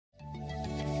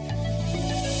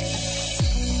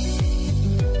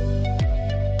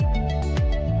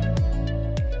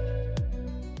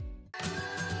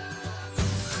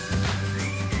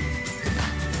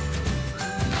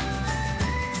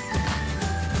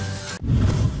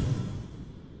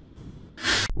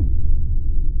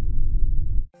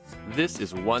This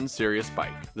is one serious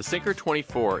bike. The Synchro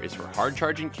 24 is for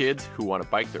hard-charging kids who want a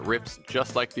bike that rips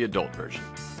just like the adult version.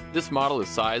 This model is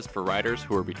sized for riders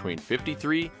who are between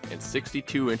 53 and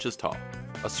 62 inches tall.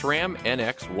 A SRAM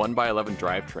NX 1x11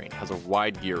 drivetrain has a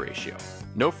wide gear ratio.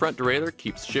 No front derailleur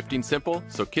keeps shifting simple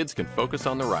so kids can focus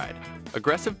on the ride.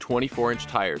 Aggressive 24-inch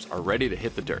tires are ready to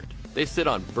hit the dirt. They sit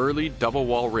on burly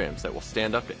double-wall rims that will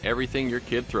stand up to everything your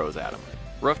kid throws at them.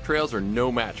 Rough trails are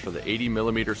no match for the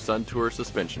 80mm Sun Tour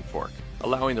suspension fork,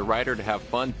 allowing the rider to have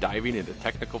fun diving into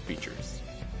technical features.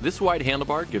 This wide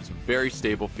handlebar gives a very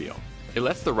stable feel. It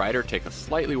lets the rider take a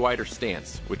slightly wider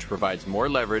stance, which provides more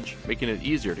leverage, making it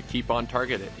easier to keep on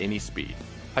target at any speed.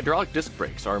 Hydraulic disc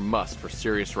brakes are a must for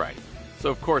serious riding, so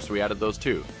of course we added those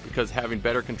too, because having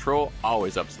better control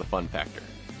always ups the fun factor.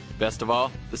 Best of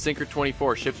all, the Synchro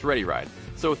 24 ships ready ride,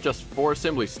 so with just 4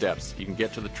 assembly steps, you can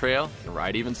get to the trail and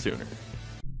ride even sooner.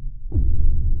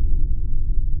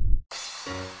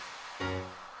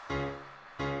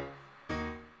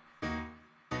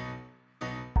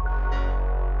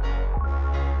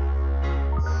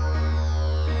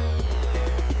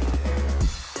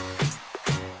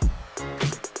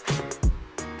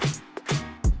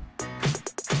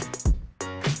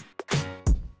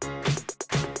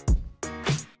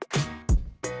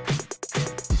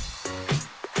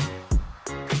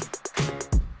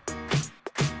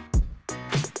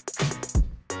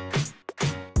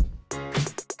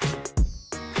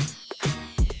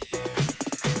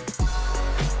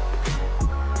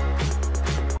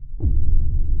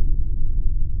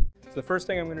 So the first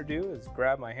thing I'm going to do is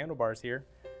grab my handlebars here.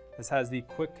 This has the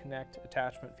quick connect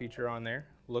attachment feature on there.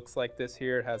 Looks like this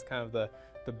here. It has kind of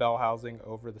the bell housing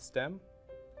over the stem.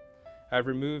 I've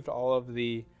removed all of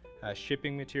the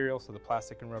shipping material, so the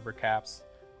plastic and rubber caps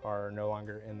are no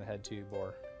longer in the head tube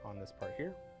or on this part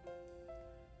here.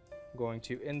 I'm going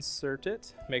to insert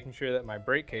it, making sure that my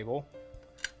brake cable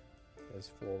is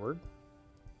forward.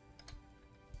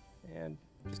 And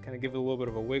just kind of give it a little bit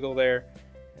of a wiggle there.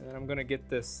 And then I'm going to get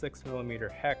this 6mm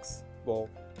hex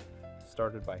bolt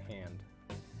started by hand.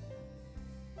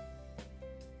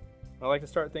 I like to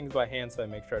start things by hand so I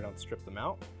make sure I don't strip them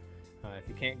out. If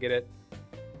you can't get it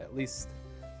at least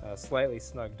slightly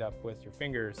snugged up with your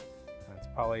fingers, it's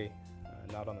probably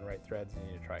not on the right threads and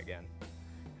you need to try again.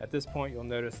 At this point you'll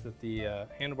notice that the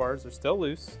handlebars are still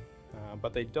loose,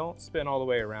 but they don't spin all the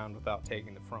way around without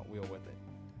taking the front wheel with it.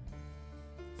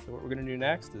 So what we're going to do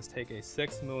next is take a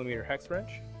 6mm hex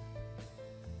wrench.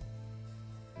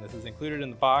 And this is included in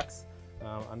the box.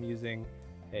 I'm using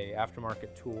a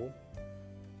aftermarket tool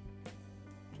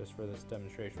just for this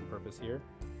demonstration purpose here.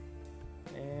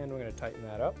 And we're going to tighten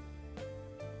that up.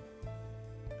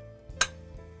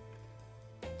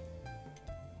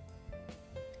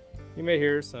 You may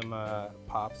hear some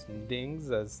pops and dings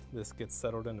as this gets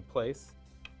settled into place.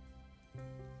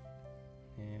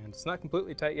 And it's not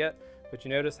completely tight yet, but you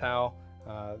notice how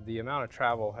the amount of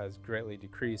travel has greatly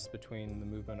decreased between the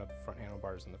movement of the front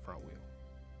handlebars and the front wheel.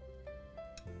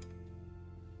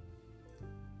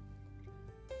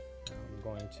 I'm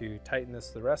going to tighten this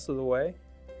the rest of the way,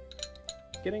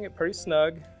 getting it pretty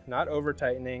snug, not over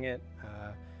tightening it,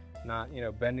 not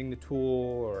bending the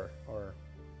tool or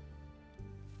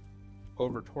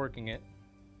over torquing it.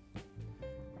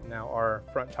 Now our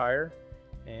front tire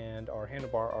and our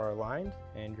handlebar are aligned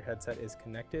and your headset is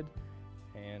connected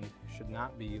and should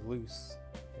not be loose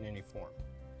in any form.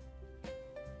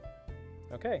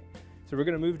 Okay, so we're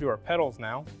going to move to our pedals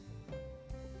now.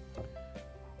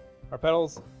 Our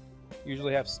pedals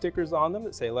usually have stickers on them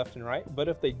that say left and right, but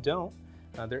if they don't,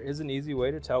 there is an easy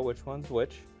way to tell which one's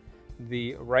which.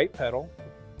 The right pedal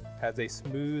has a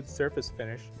smooth surface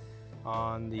finish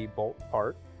on the bolt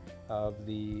part of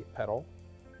the pedal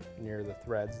near the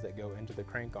threads that go into the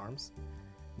crank arms.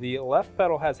 The left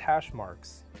pedal has hash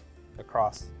marks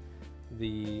across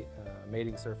the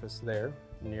mating surface there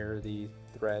near the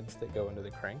threads that go into the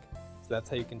crank. So that's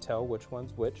how you can tell which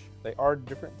one's which. They are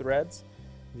different threads.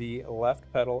 The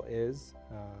left pedal is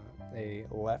a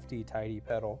lefty-tighty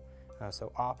pedal,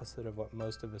 so opposite of what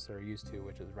most of us are used to,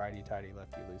 which is righty-tighty,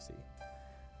 lefty-loosey.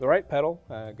 The right pedal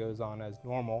goes on as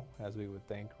normal, as we would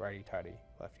think, righty-tighty,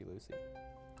 lefty-loosey.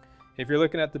 If you're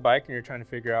looking at the bike and you're trying to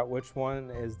figure out which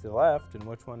one is the left and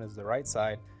which one is the right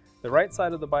side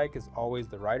of the bike is always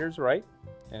the rider's right,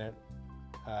 and it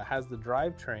has the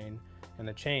drivetrain and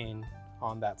the chain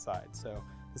on that side. So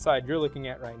the side you're looking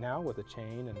at right now with the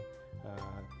chain and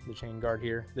the chain guard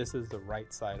here, this is the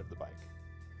right side of the bike.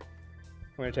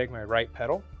 I'm going to take my right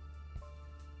pedal,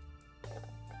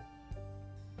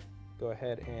 go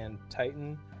ahead and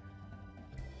tighten,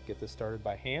 get this started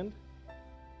by hand.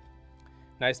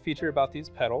 Nice feature about these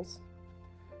pedals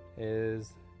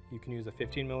is you can use a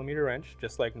 15mm wrench,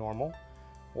 just like normal,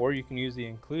 or you can use the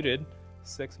included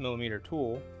 6mm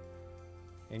tool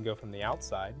and go from the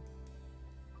outside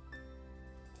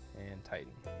and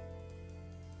tighten.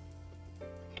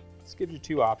 This gives you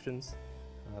two options.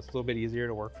 It's a little bit easier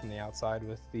to work from the outside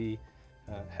with the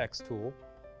hex tool.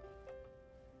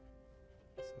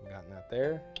 So I've gotten that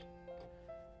there.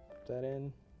 Put that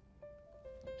in.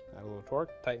 Add a little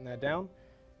torque, tighten that down,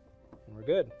 and we're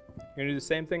good. You're going to do the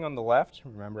same thing on the left.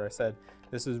 Remember I said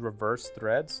this is reverse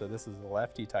thread, so this is the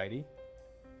lefty-tighty.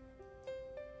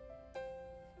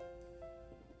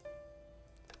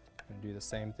 I'm going to do the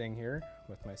same thing here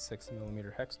with my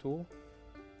 6mm hex tool.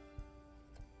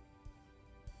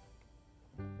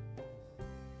 There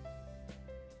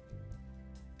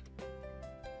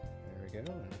we go, and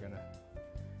we're going to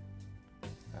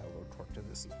add a little torque to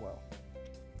this as well.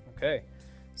 Okay.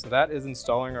 So that is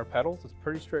installing our pedals. It's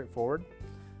pretty straightforward.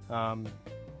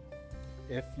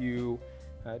 If you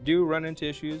do run into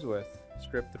issues with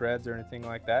strip threads or anything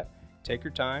like that, take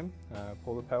your time,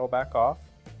 pull the pedal back off,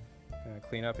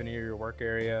 clean up any of your work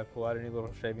area, pull out any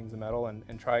little shavings of metal,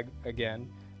 and try again.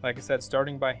 Like I said,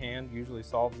 starting by hand usually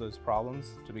solves those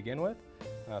problems to begin with,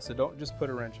 so don't just put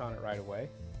a wrench on it right away.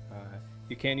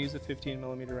 You can use a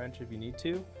 15mm wrench if you need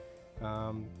to,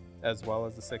 as well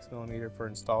as the 6mm for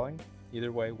installing.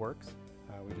 Either way works.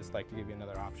 We just like to give you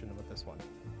another option with this one.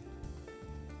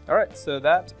 All right, so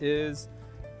that is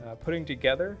putting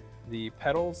together the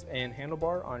pedals and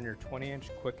handlebar on your 20-inch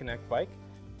Quick Connect bike.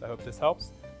 I hope this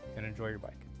helps, and enjoy your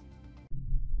bike.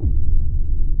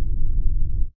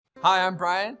 Hi, I'm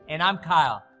Brian. And I'm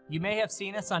Kyle. You may have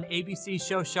seen us on ABC's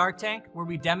show Shark Tank, where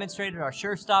we demonstrated our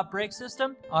Sure Stop brake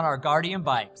system on our Guardian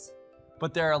bikes.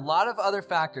 But there are a lot of other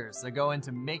factors that go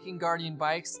into making Guardian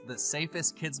bikes the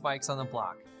safest kids bikes on the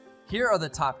block. Here are the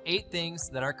top 8 things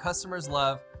that our customers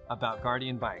love about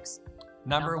Guardian bikes.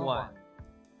 Number 1.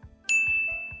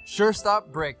 Sure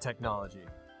Stop brake technology.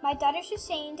 My daughter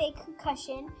sustained a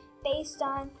concussion based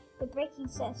on the braking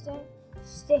system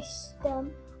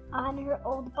on her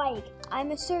old bike.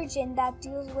 I'm a surgeon that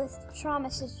deals with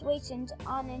trauma situations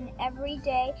on an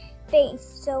everyday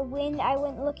basis, so when I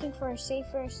went looking for a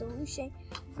safer solution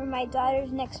for my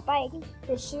daughter's next bike,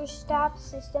 the Sure Stop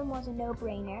system was a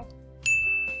no-brainer.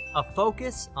 A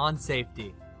focus on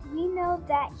safety. We know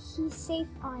that he's safe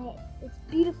on it. It's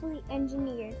beautifully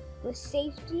engineered, with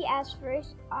safety as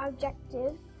first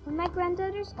objective. When my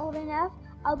granddaughter's old enough,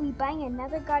 I'll be buying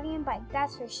another Guardian bike,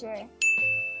 that's for sure.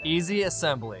 Easy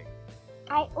assembly.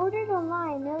 I ordered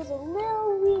online. I was a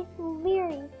little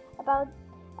leery about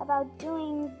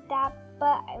doing that,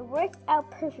 but it worked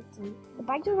out perfectly. The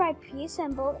bike arrived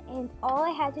pre-assembled, and all I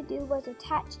had to do was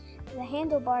attach the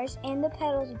handlebars and the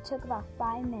pedals. It took about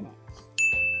 5 minutes.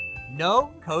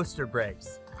 No coaster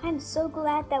brakes. I'm so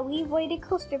glad that we avoided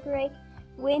coaster brake.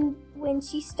 When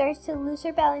she starts to lose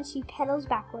her balance, she pedals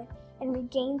backward and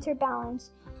regains her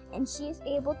balance, and she is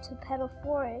able to pedal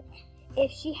forward. If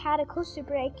she had a coaster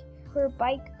brake, her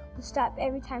bike would stop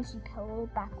every time she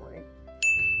pedaled backward.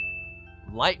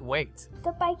 Lightweight.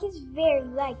 The bike is very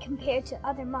light compared to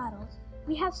other models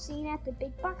we have seen at the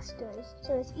big box stores,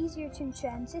 so it's easier to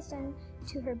transition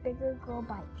to her bigger girl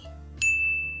bike.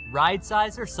 Ride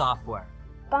size or software.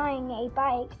 Buying a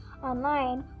bike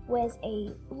online was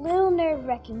a little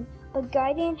nerve-wracking, but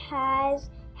Guardian has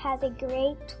a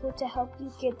great tool to help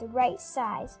you get the right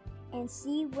size and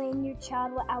see when your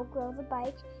child will outgrow the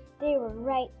bike. They were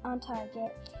right on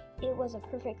target. It was a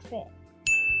perfect fit.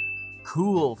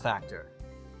 Cool factor.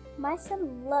 My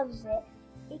son loves it.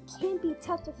 It can be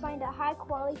tough to find a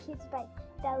high-quality kid's bike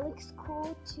that looks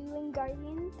cool too, and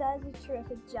Guardian does a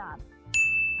terrific job.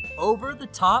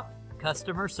 Over-the-top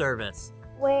customer service.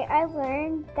 Where I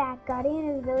learned that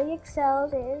Guardian really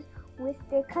excels is with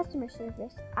their customer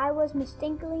service. I was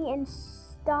mistakenly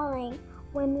installing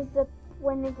one of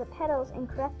the pedals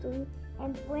incorrectly,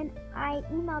 and when I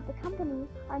emailed the company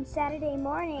on Saturday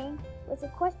morning with a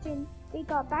question, they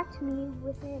got back to me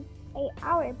within an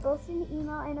hour, both an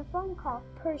email and a phone call.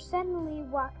 Personally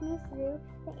walked me through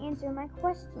to answer my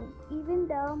question. Even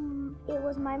though it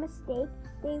was my mistake,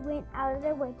 they went out of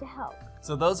their way to help.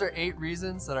 So those are 8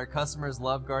 reasons that our customers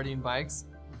love Guardian bikes.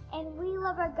 And we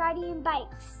love our Guardian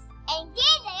bikes. And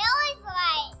kids, I always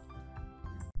like.